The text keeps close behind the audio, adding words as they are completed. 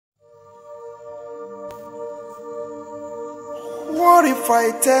What if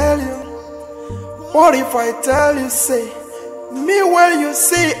I tell you? What if I tell you, say, me where you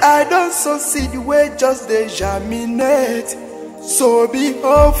see I don't succeed, where just they germinate. So be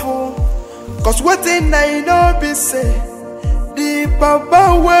hopeful, cause wetin I know be say, the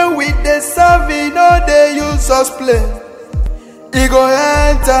Baba where we dey serve, no they use us play. He go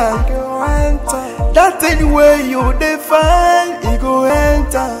enter, that thing where you define, he go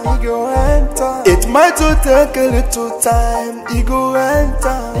enter, It might take a little time, he go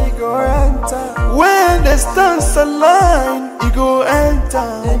enter, When the stars align, he go enter,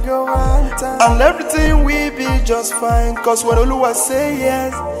 And everything will be just fine, cause when Oluwa say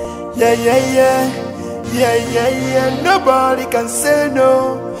yes, yeah, nobody can say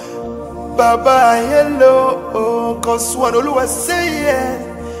no. Baba, hello, cause when Oluwa say yeah,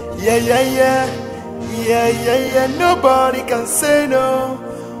 nobody can say no.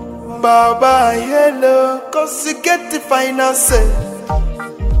 Baba, hello, cause you get the final say.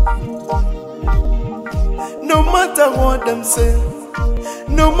 No matter what them say,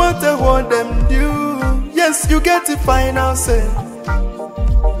 no matter what them do, yes, you get the final say.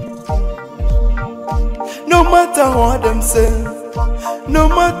 No matter what them say, no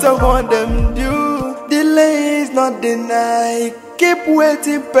matter what them do, delay is not denied. Keep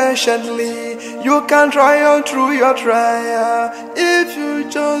waiting patiently. You can try on through your trial if you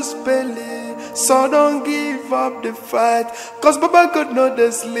just believe. So don't give up the fight, cause Baba God know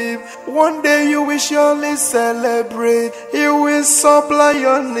the sleep. One day you will surely celebrate. He will supply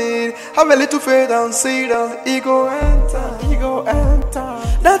your need. Have a little faith and see that He go enter.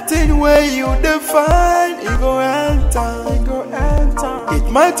 That thing where you define, He go enter. It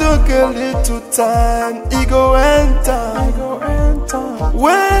might take a little time, He go enter.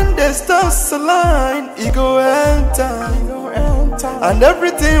 When the stars align, He go enter. And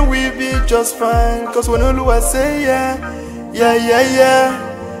everything will be just fine, cause when Oluwa say yeah,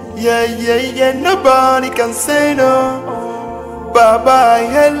 nobody can say no. Baba,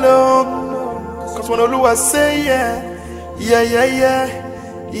 hello, cause when Oluwa say yeah,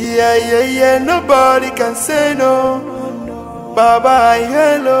 nobody can say no. Baba,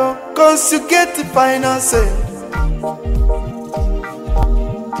 hello, cause you get the final say.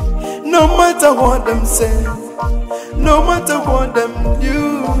 No matter what them say, no matter what them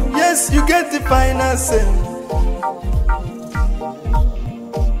do, yes, you get the final say.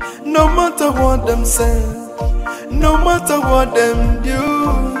 No matter what them say, no matter what them do,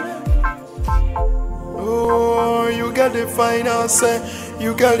 oh, you get the final say,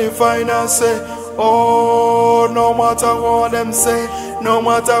 you get the final say. Oh, no matter what them say, no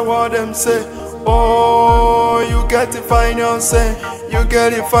matter what them say, oh, you get the final say, you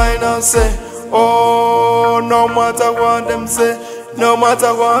get the final say. Oh, no matter what them say, no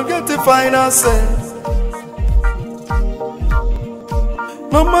matter what, get the final say.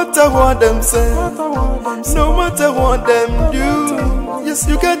 No matter what them say, no matter what them do, yes,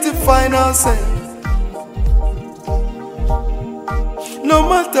 you get the final say. No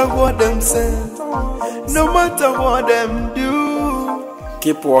matter what them say, no matter what them do.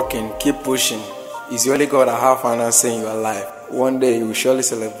 Keep walking, keep pushing. It's the only God that have final say in your life. One day you will surely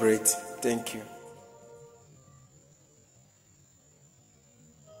celebrate. Thank you.